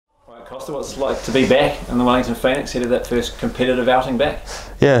Kosta, what's it like to be back in the Wellington Phoenix, head of that first competitive outing back?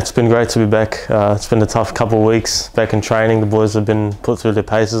 Yeah, it's been great to be back. It's been a tough couple of weeks back in training. The boys have been put through their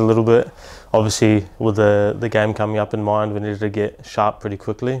paces a little bit. Obviously, with the game coming up in mind, we needed to get sharp pretty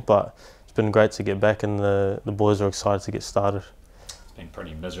quickly, but it's been great to get back and the boys are excited to get started. It's been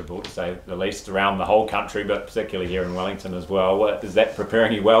pretty miserable, to say the least, around the whole country, but particularly here in Wellington as well. Is that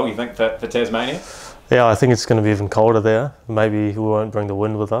preparing you well, you think, for Tasmania? Yeah, I think it's going to be even colder there. Maybe we won't bring the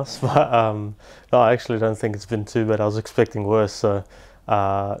wind with us, but no, I actually don't think it's been too bad. I was expecting worse, so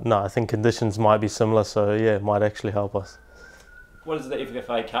no, I think conditions might be similar, so yeah, it might actually help us. What does the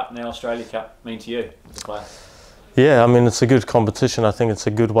FFA Cup, now Australia Cup, mean to you as a player? Yeah, I mean, it's a good competition. I think it's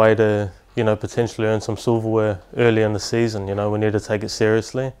a good way to, potentially earn some silverware early in the season. We need to take it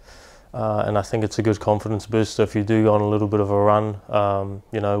seriously. And I think it's a good confidence booster if you do go on a little bit of a run.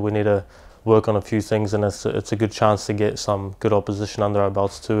 We need to work on a few things, and it's a good chance to get some good opposition under our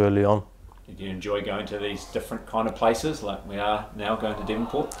belts too early on. Do you enjoy going to these different kind of places, like we are now going to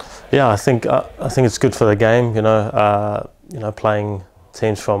Devonport? Yeah, I think it's good for the game. Playing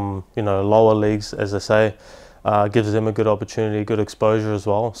teams from lower leagues, as I say, gives them a good opportunity, good exposure as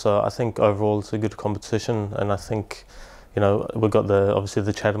well. So I think overall it's a good competition, and I think we've got obviously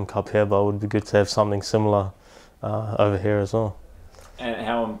the Chatham Cup here, but it would be good to have something similar over here as well. And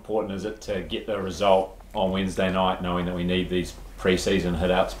how important is it to get the result on Wednesday night, knowing that we need these pre-season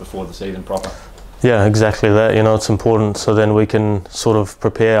hit-outs before the season proper? Yeah, exactly that. It's important, so then we can sort of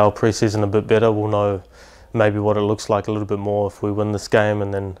prepare our pre-season a bit better. We'll know maybe what it looks like a little bit more if we win this game,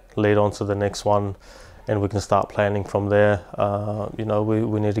 and then lead on to the next one, and we can start planning from there.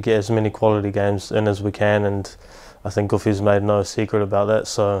 We need to get as many quality games in as we can, and I think Goofy's made no secret about that.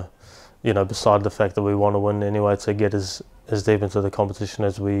 So, beside the fact that we want to win anyway, to get as deep into the competition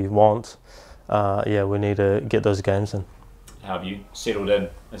as we want, we need to get those games in. How have you settled in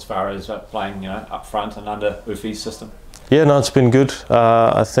as far as playing, up front and under Ufi's system? Yeah, no, it's been good.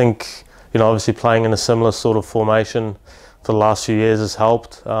 I think, obviously playing in a similar sort of formation for the last few years has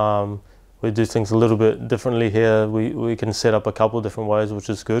helped. We do things a little bit differently here. We can set up a couple of different ways, which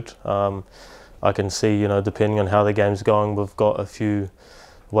is good. I can see, depending on how the game's going, we've got a few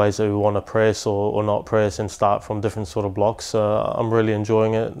ways that we want to press or not press and start from different sort of blocks. I'm really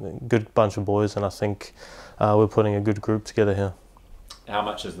enjoying it. Good bunch of boys, and I think we're putting a good group together here. How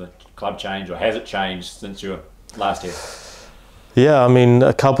much has the club changed, or has it changed since you were last here? Yeah, I mean,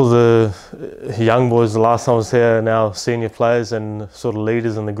 a couple of the young boys the last time I was here are now senior players and sort of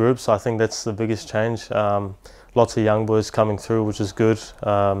leaders in the group, so I think that's the biggest change. Lots of young boys coming through, which is good.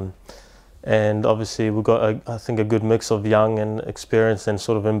 And obviously we've got, I think, a good mix of young and experienced and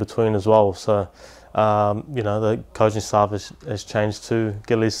sort of in between as well. So, the coaching staff has changed too.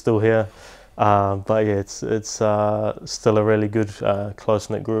 Gilly's still here. But yeah, it's still a really good,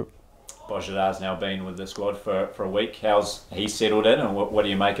 close-knit group. Barbarouses now been with the squad for a week. How's he settled in, and what do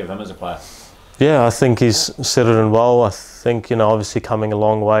you make of him as a player? Yeah, I think he's settled in well. I think, obviously coming a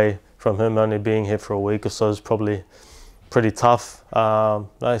long way from him only being here for a week or so is probably pretty tough.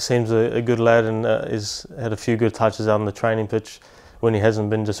 He seems a good lad, and he's had a few good touches out on the training pitch when he hasn't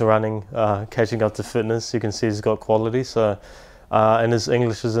been just running, catching up to fitness. You can see he's got quality. So, and his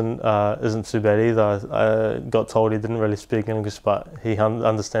English isn't too bad either. I got told he didn't really speak English, but he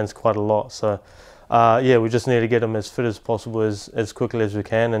understands quite a lot. So, we just need to get him as fit as possible as quickly as we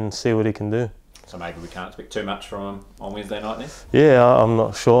can and see what he can do. So maybe we can't expect too much from him on Wednesday night then? Yeah, I'm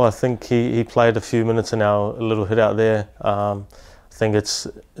not sure. I think he played a few minutes in our little hit out there. I think it's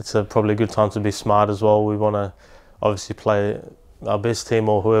probably a good time to be smart as well. We want to obviously play our best team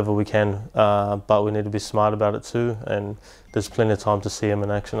or whoever we can, but we need to be smart about it too, and there's plenty of time to see him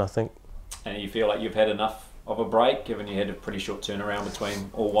in action, I think. And you feel like you've had enough of a break, given you had a pretty short turnaround between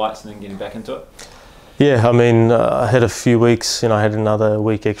All Whites and then getting back into it? Yeah, I mean, I had a few weeks, I had another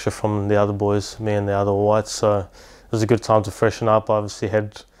week extra from the other boys, me and the other All Whites, so it was a good time to freshen up. I obviously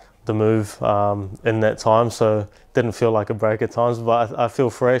had the move in that time, so didn't feel like a break at times, but I feel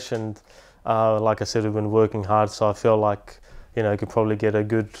fresh, and like I said, we've been working hard, so I feel like, I could probably get a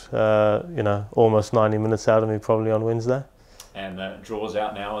good, almost 90 minutes out of me probably on Wednesday. And the draws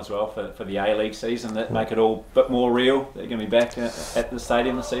out now as well for the A-League season, that make it all a bit more real. They're going to be back at the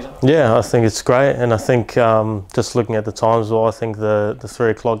stadium this season? Yeah, I think it's great, and I think just looking at the times, well, I think the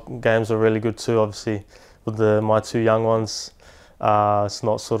 3 o'clock games are really good too. Obviously, with my 2 young ones, it's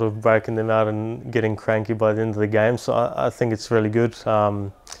not sort of breaking them out and getting cranky by the end of the game. So I think it's really good.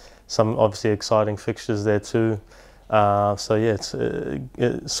 Some obviously exciting fixtures there too. So yeah,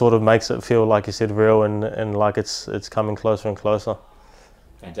 it sort of makes it feel, like you said, real and like it's coming closer and closer.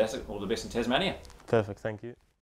 Fantastic. All the best in Tasmania. Perfect. Thank you.